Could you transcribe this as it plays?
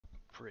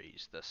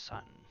Praise the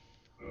sun.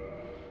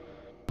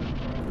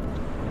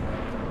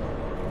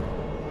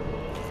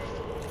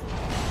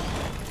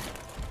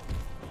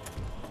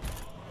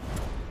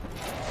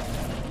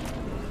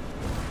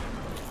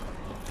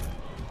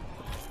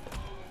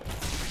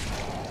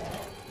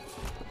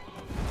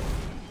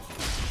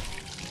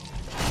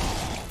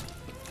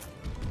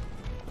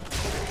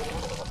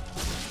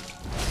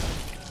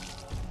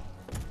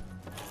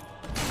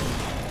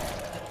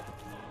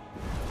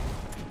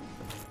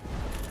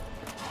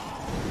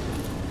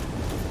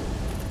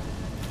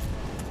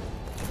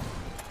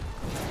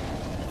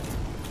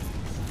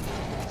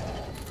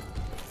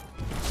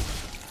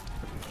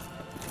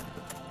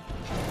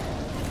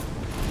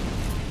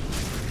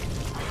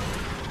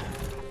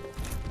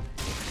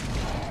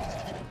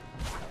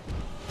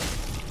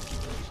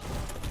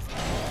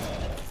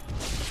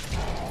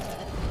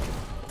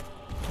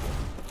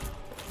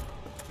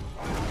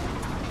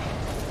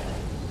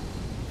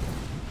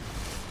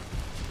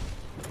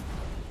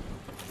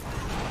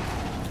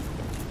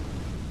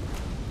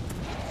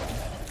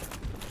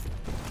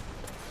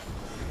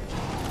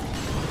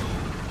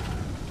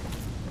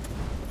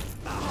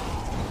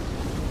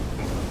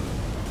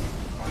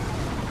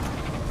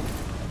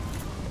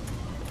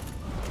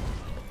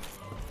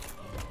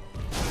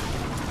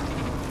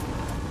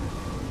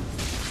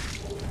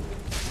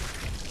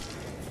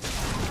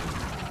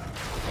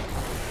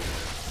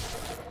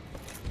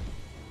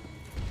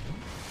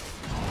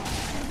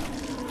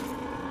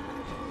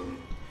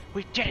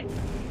 We did it!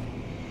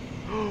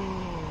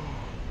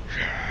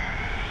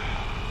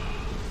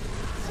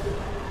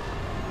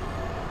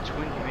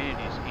 Twin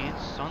humanities and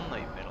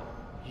sunlight middle.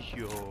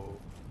 Yo,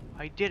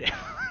 I did it!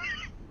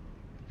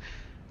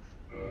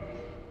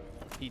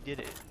 He did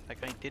it.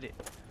 That guy did it.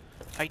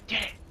 I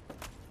did it!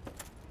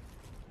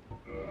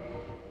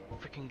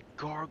 Freaking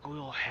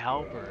gargoyle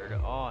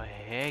halberd. Oh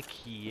heck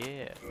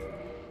yeah!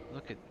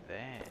 Look at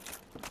that.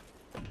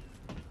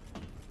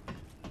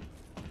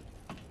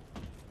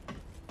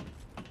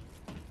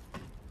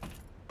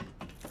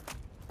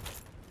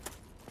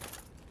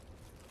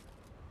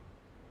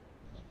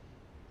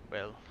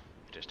 Well,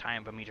 it is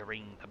time for me to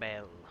ring the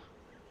bell.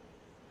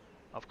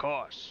 Of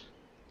course.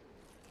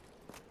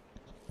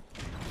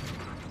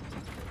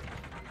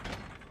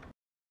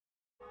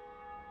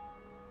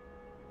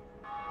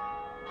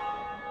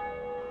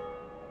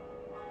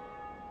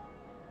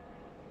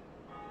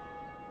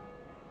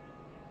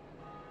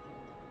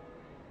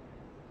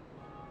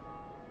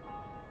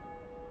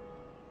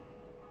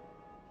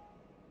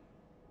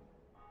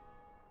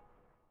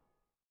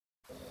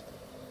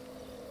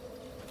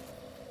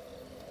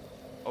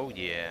 Oh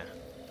yeah.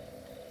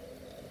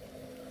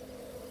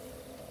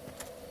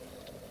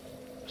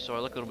 So I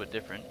look a little bit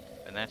different,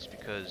 and that's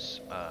because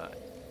I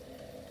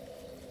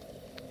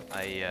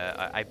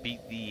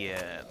beat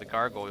the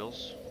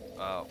gargoyles,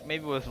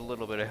 maybe with a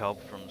little bit of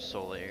help from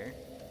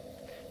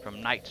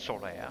Night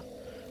Solaire.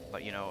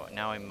 But you know,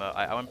 now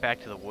I went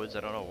back to the woods. I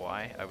don't know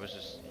why. I was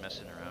just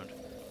messing around.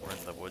 We're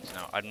in the woods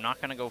now. I'm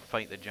not gonna go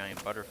fight the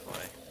giant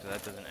butterfly, because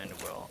that doesn't end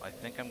well. I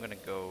think I'm gonna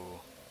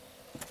go.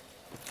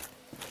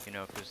 You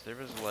know, because there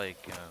was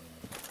like,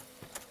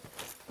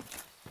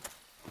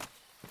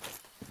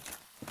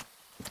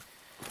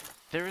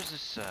 there was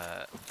this,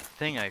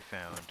 thing I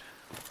found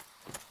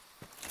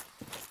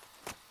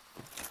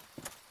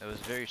that was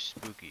very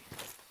spooky.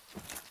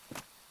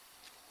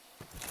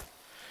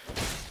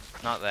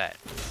 Not that.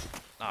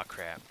 Aw,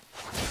 crap.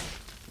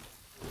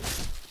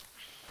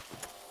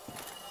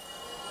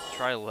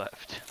 Try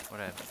left. What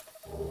happened?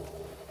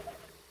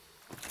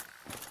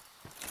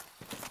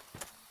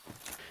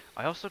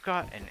 I also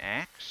got an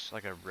axe,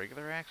 like a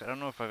regular axe. I don't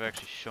know if I've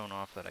actually shown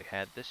off that I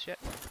had this yet,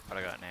 but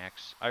I got an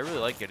axe. I really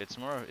like it. It's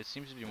more, it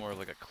seems to be more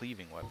like a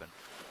cleaving weapon,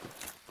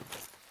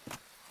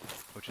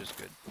 which is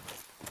good.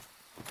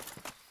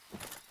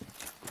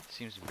 It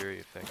seems very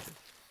effective.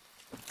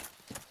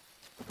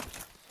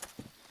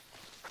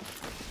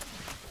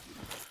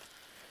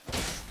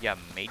 Yeah,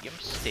 made your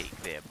mistake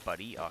there,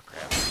 buddy. Oh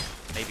crap.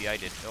 Maybe I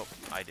did. Oh,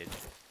 I did.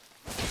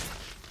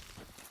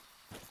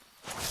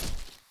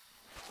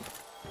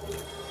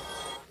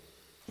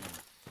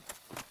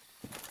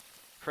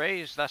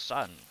 Praise the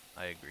sun.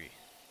 I agree.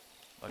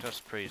 Let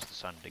us praise the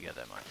sun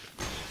together, my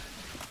friends.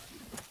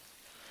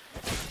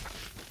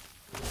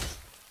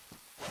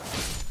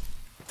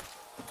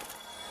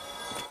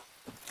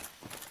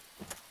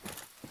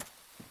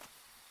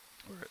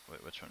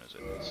 Wait, which one is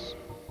it? It's,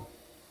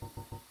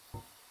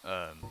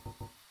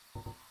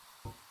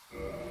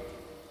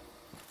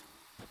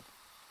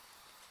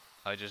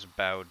 I just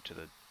bowed to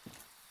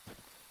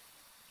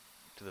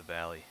the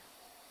valley.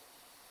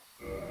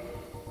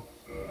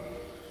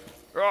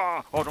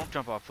 Ah! Oh, don't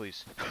jump off,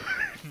 please.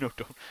 No,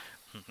 don't.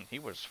 He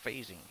was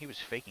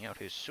faking out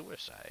his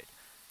suicide.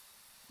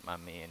 My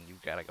man, you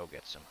gotta go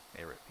get some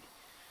therapy.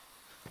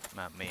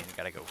 My man, you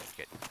gotta go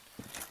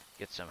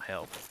get some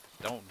help.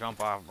 Don't jump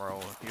off,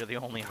 bro. You're the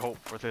only hope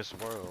for this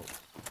world.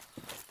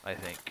 I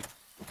think.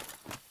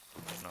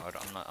 No,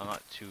 I'm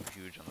not too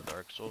huge on the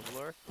Dark Souls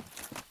lore.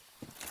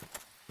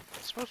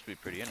 It's supposed to be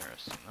pretty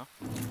interesting, though.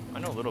 I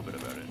know a little bit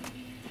about it.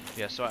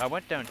 Yeah, so I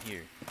went down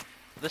here.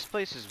 This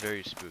place is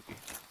very spooky.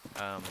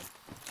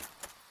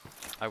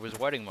 I was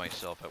wetting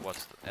myself at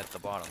at the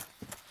bottom.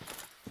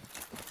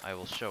 I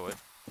will show it.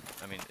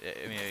 I mean,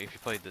 if you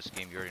played this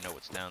game, you already know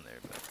what's down there,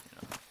 but, you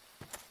know.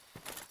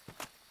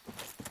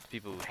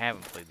 People who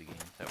haven't played the game,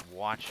 that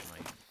watch my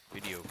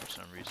video for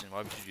some reason,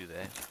 why would you do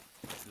that?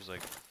 There's,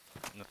 like,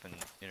 nothing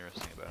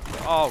interesting about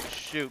it. Oh,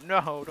 shoot,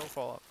 no, don't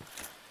fall off.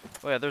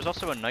 Oh, yeah, there's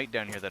also a knight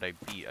down here that I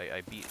beat.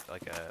 I beat,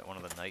 like, one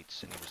of the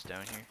knights, and he was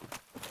down here.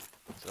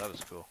 So that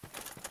was cool.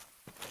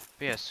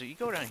 But yeah, so you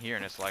go down here,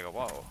 and it's like,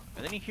 whoa.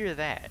 And then you hear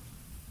that.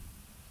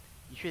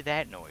 You hear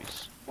that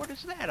noise. What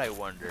is that, I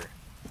wonder?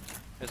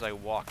 As I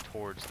walk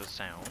towards the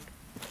sound.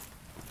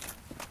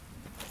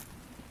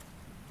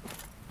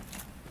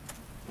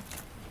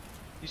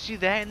 You see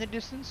that in the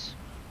distance?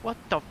 What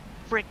the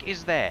frick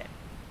is that?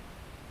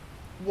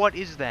 What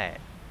is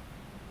that?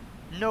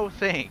 No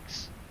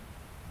thanks.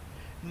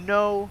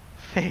 No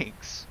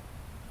thanks.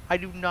 I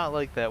do not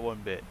like that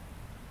one bit.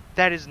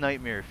 That is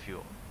nightmare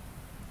fuel.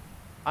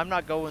 I'm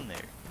not going there.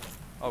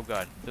 Oh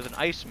god, there's an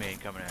Iceman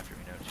coming after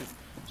me now too.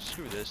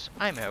 Screw this,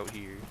 I'm out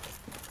here.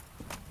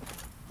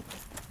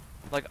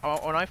 Like,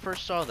 when I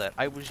first saw that,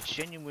 I was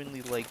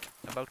genuinely, like,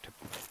 about to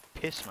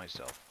piss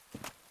myself.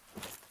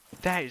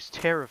 That is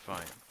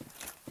terrifying.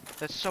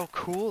 That's so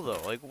cool,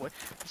 though. Like, what?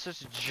 It's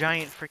such a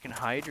giant freaking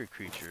Hydra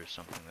creature or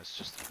something that's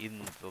just in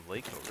the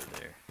lake over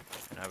there.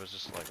 And I was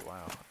just like,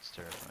 wow, that's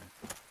terrifying.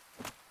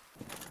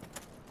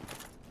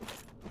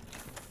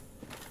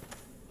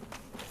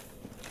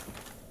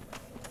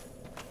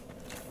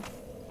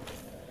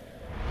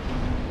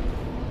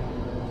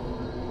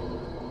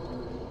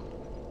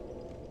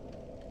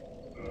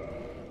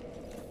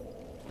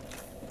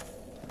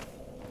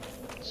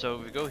 So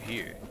if we go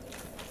here,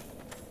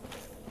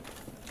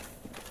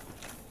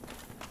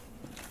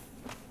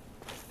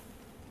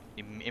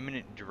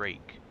 imminent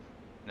Drake.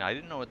 Now I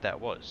didn't know what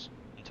that was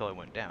until I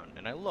went down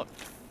and I looked.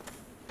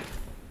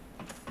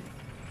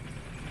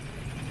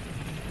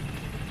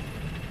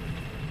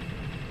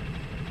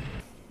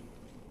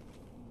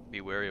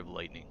 Be wary of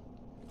lightning.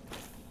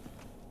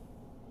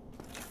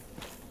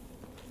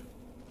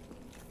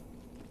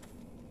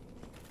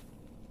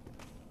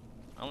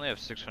 I only have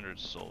 600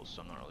 souls,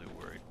 so I'm not really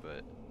worried,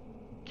 but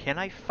can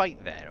I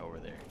fight that over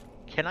there?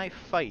 Can I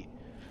fight?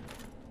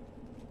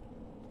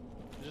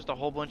 There's just a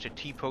whole bunch of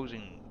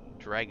T-posing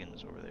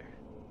dragons over there.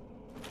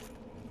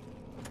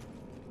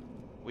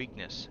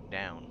 Weakness,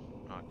 down.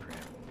 Oh crap.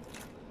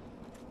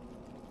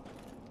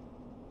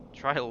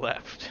 Try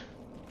left.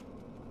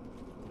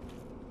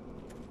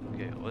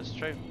 Okay, let's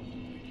try...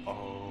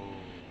 Oh.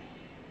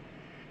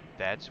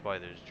 That's why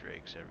there's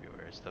drakes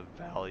everywhere. It's the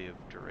Valley of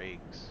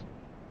Drakes.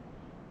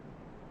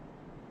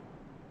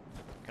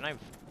 Can I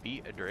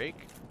beat a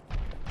drake?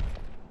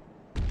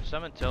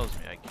 Someone tells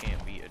me I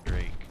can't beat a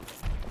drake.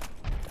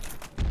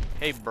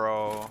 Hey,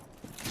 bro.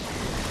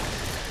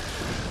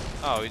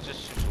 Oh, he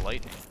just shoots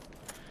lightning.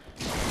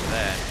 Look at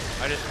that.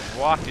 I just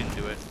walked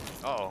into it.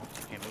 Uh-oh.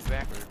 Can't move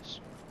backwards.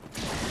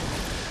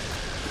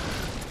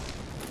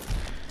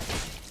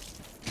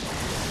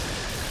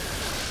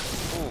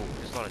 Ooh,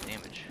 there's a lot of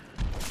damage.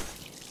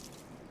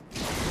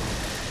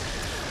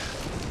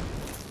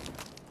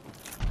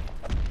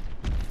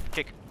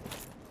 Kick.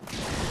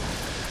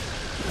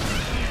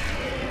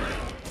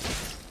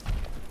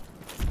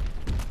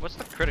 What's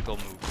the critical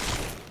move?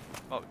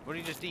 Oh, what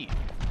did he just eat?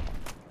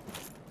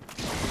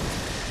 It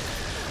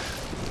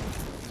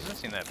doesn't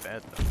seem that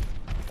bad though.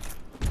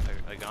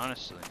 Like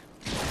honestly.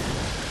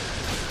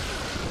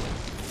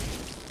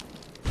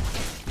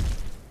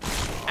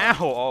 Ow!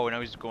 Oh,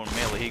 now he's going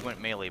melee. He went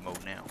melee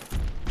mode now.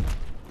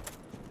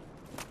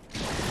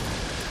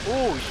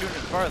 Oh, he's shooting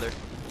it farther.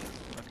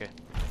 Okay.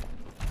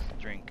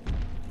 Let's drink.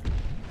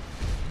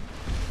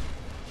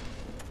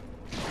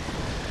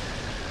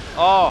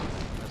 Oh,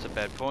 that's a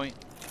bad point.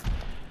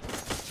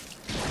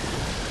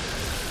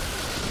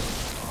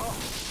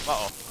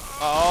 Uh-oh.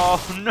 Oh,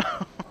 no!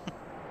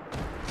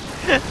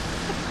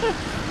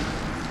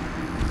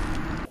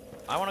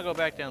 I want to go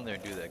back down there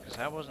and do that, because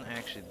that wasn't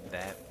actually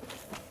that...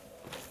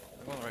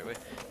 I'm going the right way.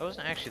 That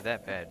wasn't actually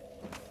that bad.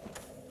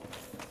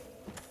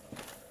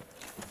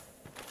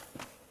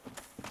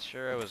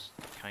 Sure, I was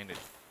kind of...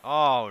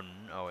 Oh,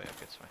 no, wait,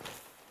 okay, it's fine.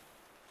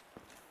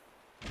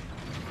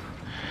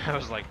 I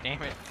was like,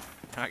 damn it.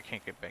 I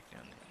can't get back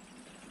down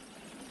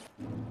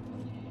there.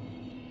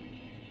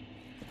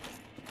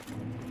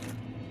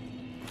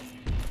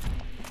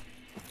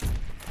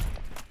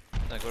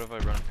 Like, what if I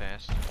run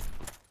past?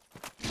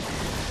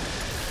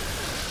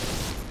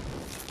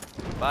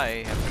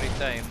 Bye, have a great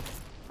time.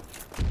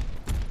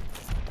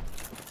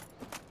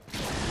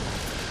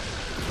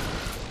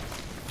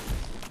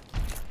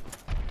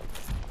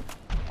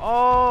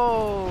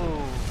 Oh!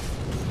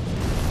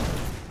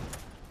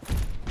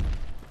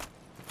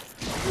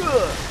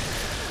 Ugh.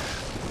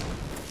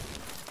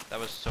 That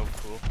was so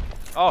cool.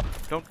 Oh,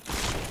 don't...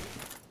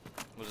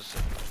 What was this?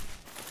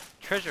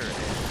 Treasure.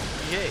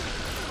 Yay.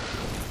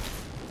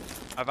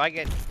 If I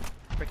get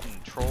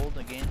freaking trolled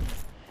again,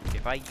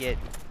 if I get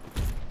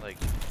Like,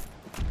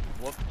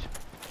 whooped.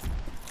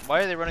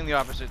 Why are they running the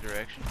opposite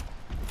direction?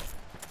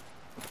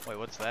 Wait,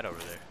 what's that over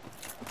there?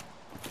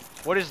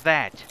 What is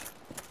that?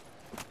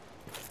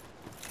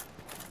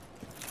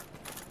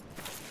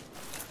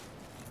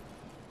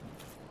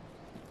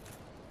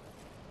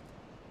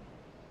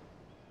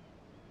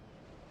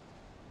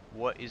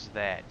 What is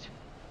that?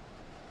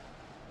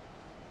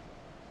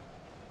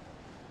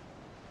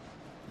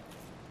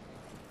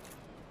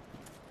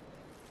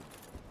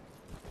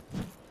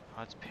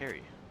 Oh, it's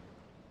Perry.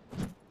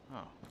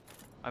 Oh.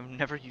 I've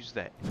never used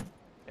that.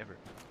 Ever.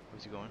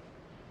 Where's he going?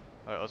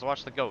 Alright, let's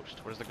watch the ghost.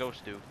 What does the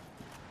ghost do?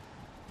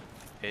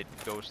 It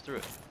goes through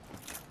it.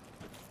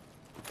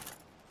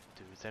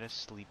 Dude, is that a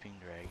sleeping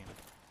dragon?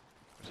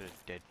 Or is it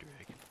a dead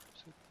dragon?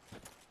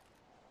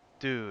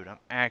 Dude, I'm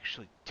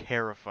actually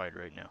terrified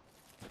right now.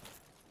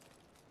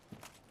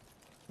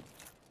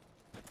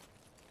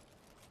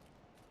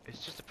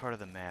 It's just a part of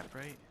the map,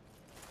 right?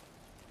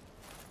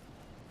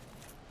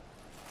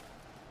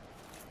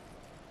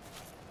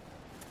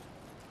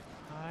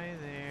 Hi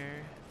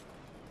there.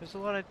 There's a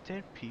lot of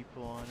dead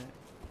people on it.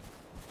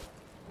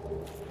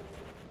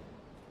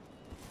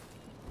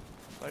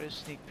 If I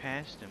just sneak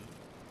past him.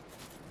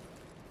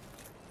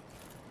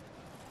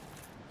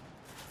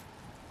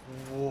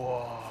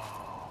 Whoa.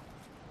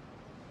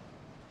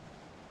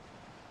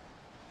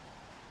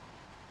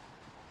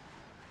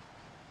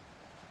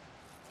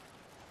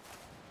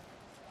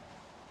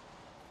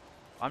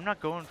 I'm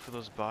not going for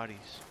those bodies.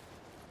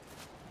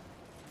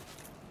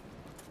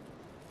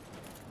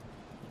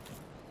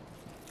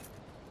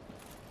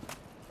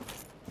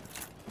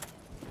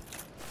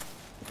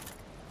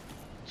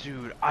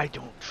 Dude, I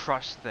don't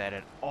trust that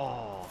at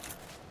all.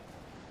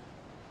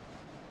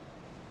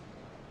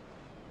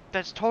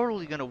 That's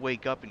totally gonna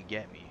wake up and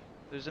get me.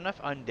 There's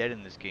enough undead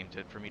in this game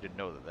for me to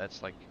know that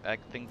that's like, that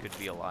thing could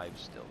be alive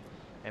still.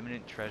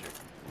 Eminent treasure.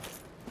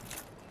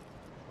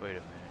 Wait a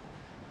minute.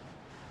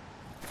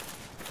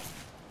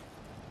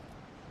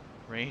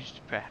 Ranged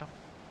battle?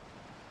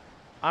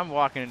 I'm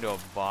walking into a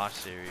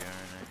boss area,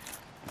 aren't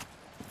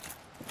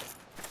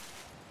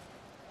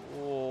I?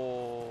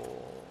 Whoa.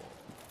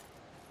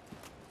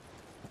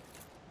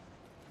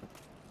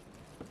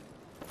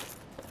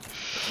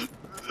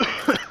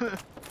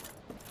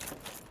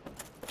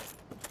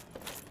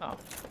 Oh.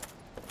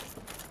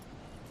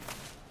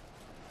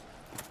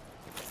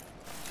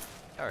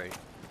 Alright.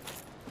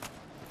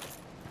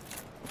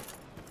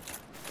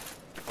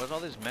 What's all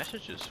these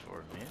messages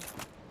for, man?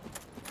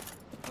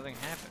 Nothing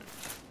happened.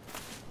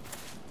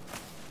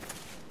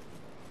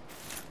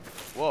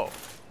 Whoa.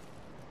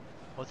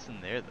 What's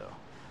in there, though?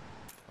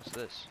 What's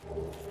this?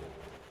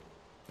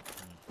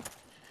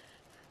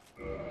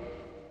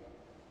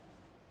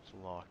 It's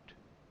locked.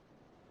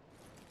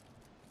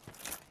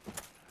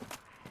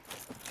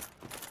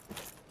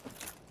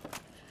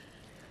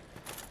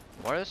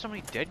 Why are there so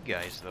many dead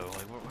guys, though?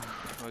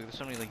 Like there's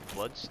so many, like,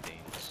 blood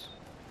stains.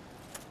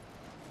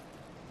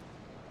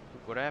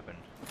 What happened?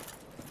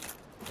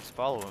 Let's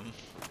follow him.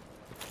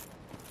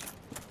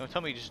 Don't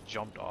tell me he just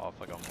jumped off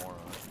like a moron.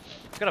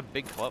 He's got a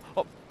big club.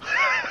 Oh!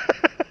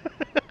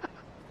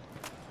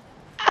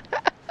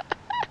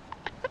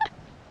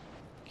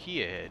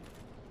 Key ahead.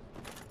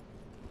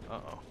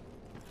 Uh-oh.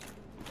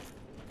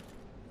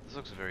 This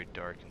looks very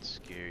dark and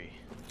scary.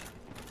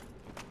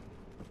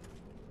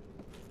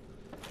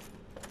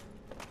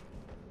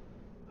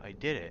 I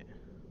did it.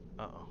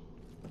 Uh-oh.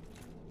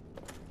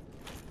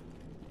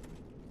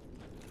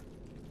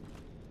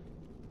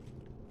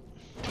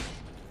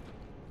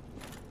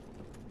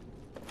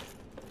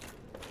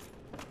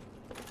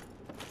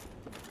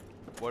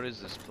 What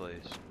is this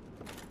place?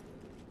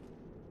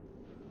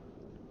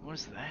 What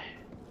is that?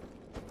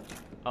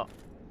 Oh.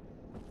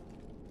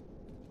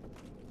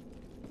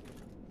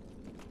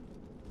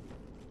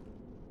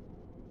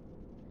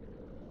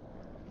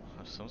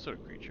 There's some sort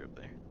of creature up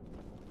there.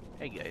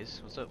 Hey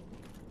guys, what's up?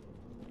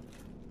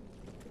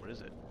 What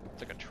is it?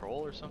 It's like a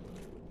troll or something?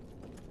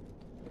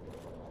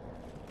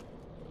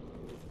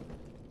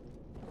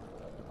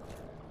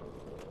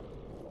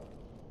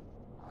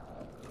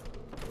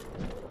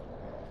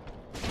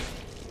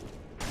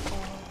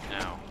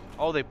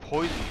 Oh, they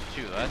poison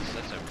you too. That's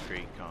a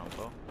great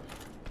combo.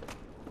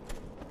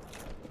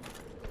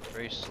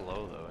 Very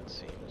slow though, it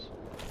seems.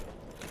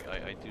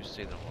 I do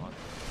say that a lot.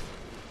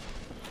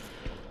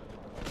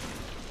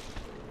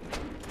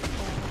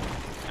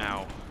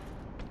 Ow.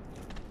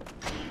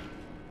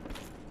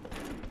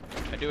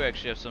 I do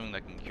actually have something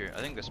that can cure.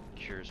 I think this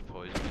cures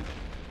poison.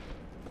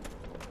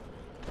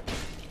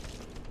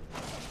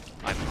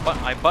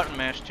 I button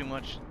mash too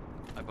much.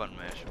 I button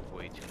mash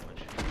way too much.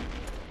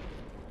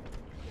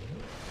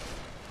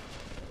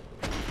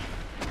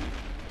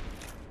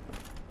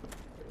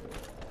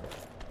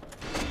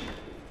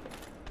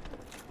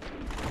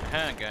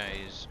 Huh,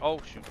 guys. Oh,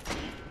 shoot.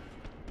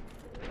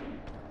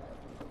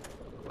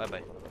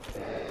 Bye-bye.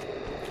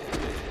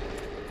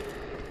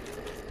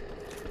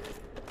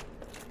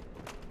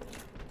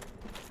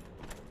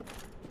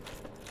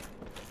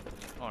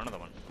 Oh, another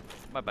one.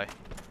 Bye-bye.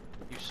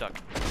 You suck.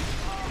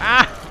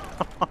 Ah!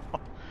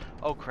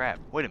 Oh, crap. crap.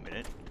 Wait a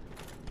minute.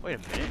 Wait a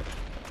minute.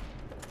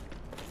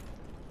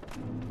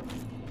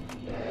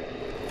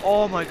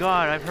 Oh my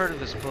god, I've heard of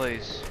this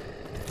place.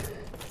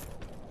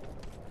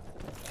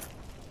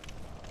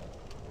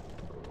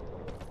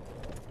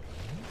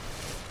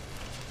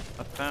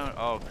 I found.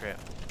 Oh crap.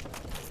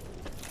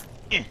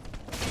 Eh.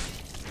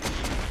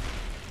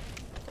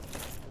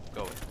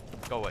 Go away.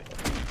 Go away.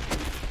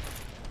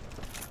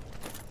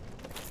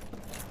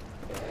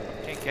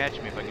 Can't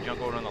catch me if I can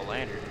jump over on the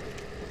lantern.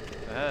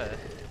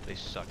 They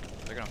suck.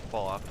 They're gonna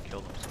fall off and kill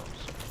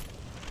themselves.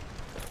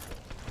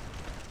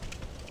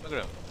 Look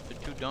at them. They're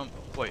too dumb.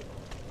 Wait.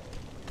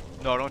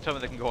 No, don't tell me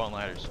they can go on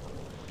ladders.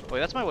 Wait,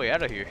 that's my way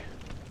out of here.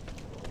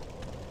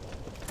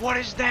 What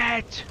is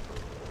that?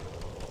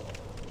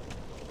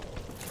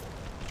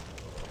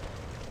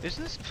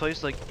 Isn't this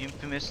place like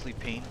infamously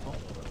painful?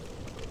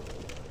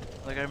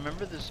 Like I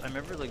remember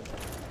like,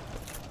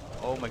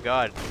 oh my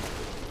god.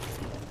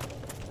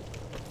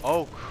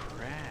 Oh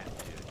crap,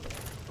 dude.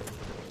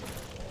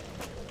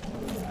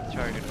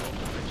 Target open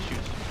and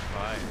shoot some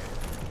fire.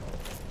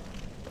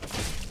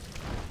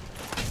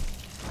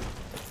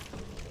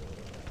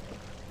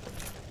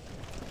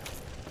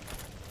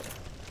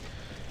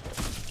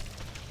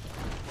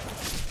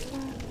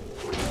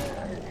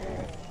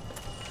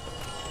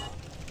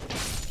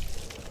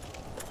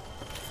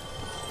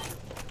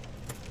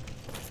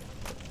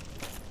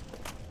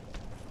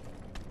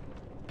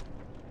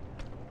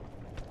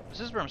 This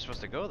is where I'm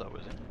supposed to go, though,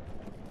 isn't it?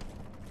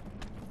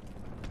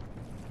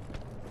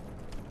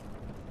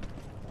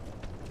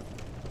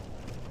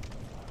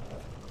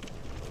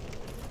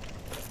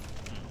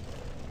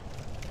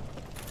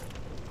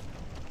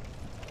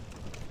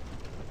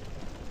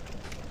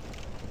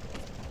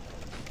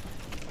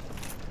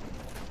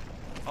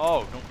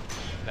 Oh, no.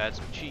 That's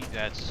cheat.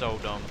 That's so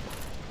dumb.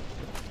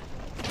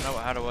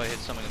 How do I hit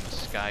something in the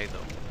sky,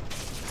 though?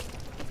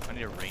 I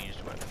need a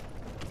ranged weapon.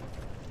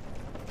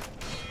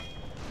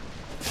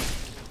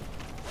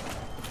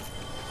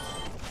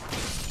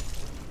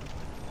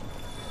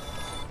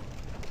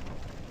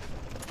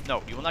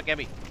 No, you will not get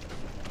me.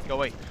 Go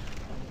away.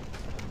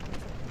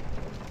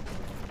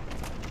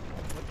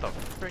 What the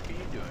frick are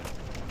you doing?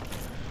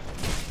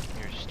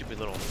 Your stupid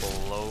little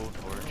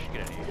blowtorch.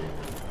 Get out of here.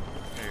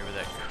 Get over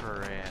that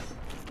crap.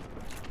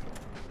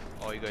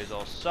 Oh, you guys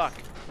all suck.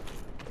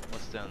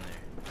 What's down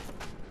there?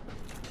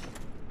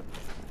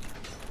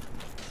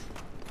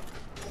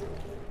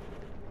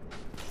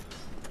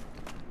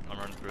 I'm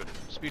running through it.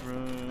 Speed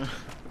run.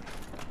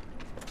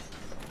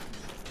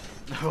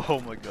 Oh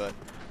my god.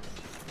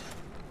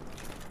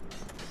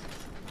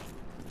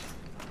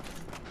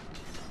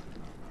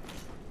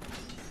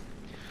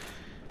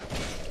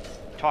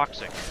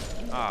 Toxic.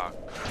 Ah, oh,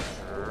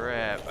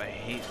 crap. I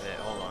hate that.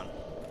 Hold on.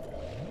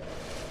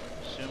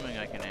 Assuming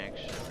I can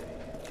actually.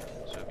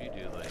 So if you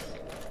do like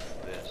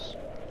this,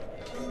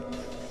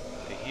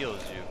 it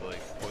heals you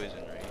like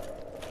poison,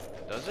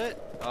 right? Does it?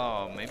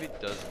 Oh, maybe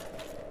it doesn't.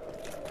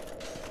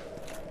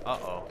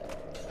 Uh-oh.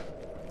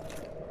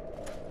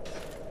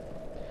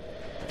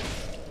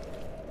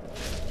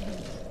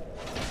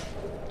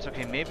 It's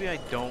okay, maybe I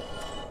don't.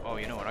 Oh,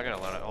 you know what? I got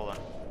a lot of. Hold on.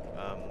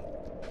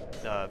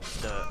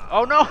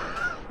 Oh no!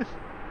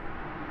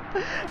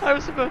 I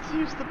was about to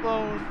use the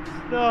bone.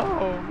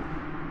 No!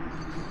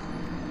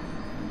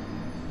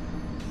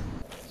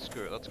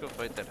 Screw it, let's go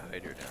fight that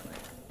Hydra down there.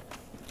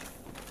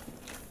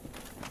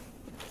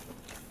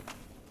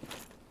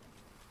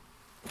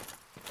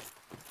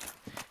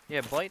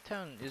 Yeah,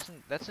 Blighttown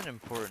isn't, that's an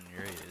important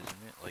area,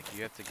 isn't it? Like,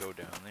 you have to go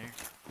down there.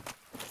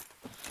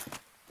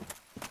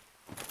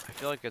 I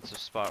feel like it's a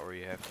spot where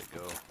you have to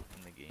go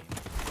in the game.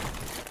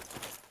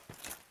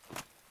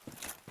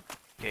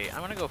 Okay,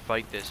 I'm gonna go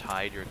fight this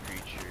Hydra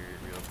creature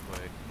real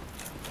quick.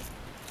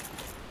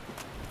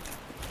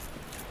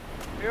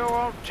 You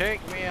won't take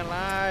me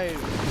alive!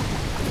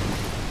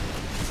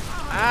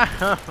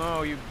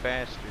 Oh, you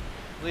bastard.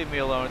 Leave me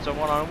alone, it's a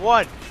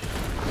one-on-one!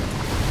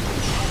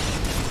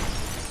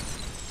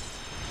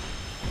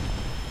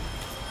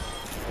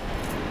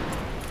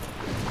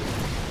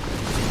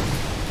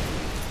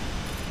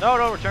 No,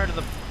 don't return to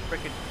the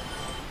frickin'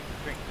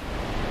 drink.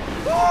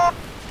 Ah!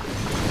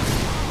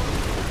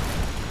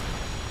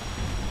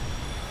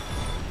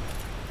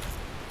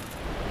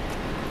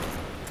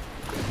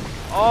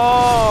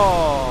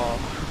 Oh!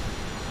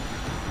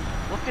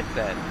 Look at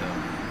that,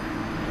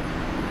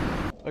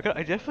 though.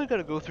 I definitely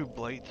gotta go through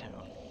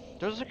Blighttown.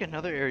 There's like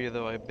another area,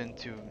 though, I've been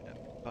to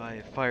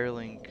by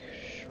Firelink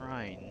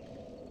Shrine.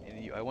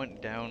 And I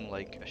went down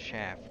like a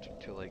shaft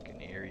to like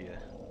an area.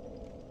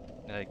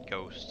 And like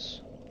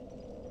ghosts.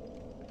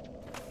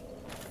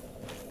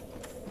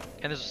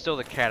 And there's still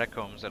the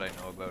catacombs that I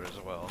know about as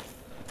well.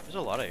 There's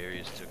a lot of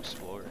areas to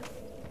explore.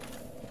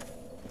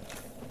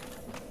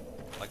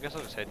 I guess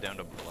I'll just head down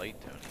to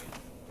Blighttown again.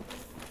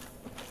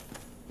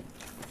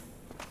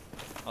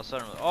 I'll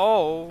suddenly.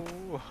 Oh!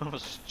 I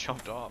almost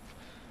jumped off.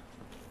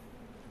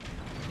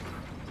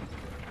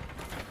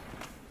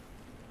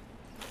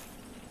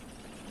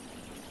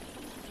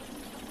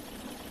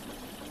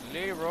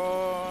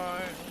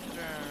 Leroy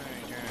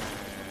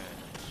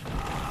Jenkins.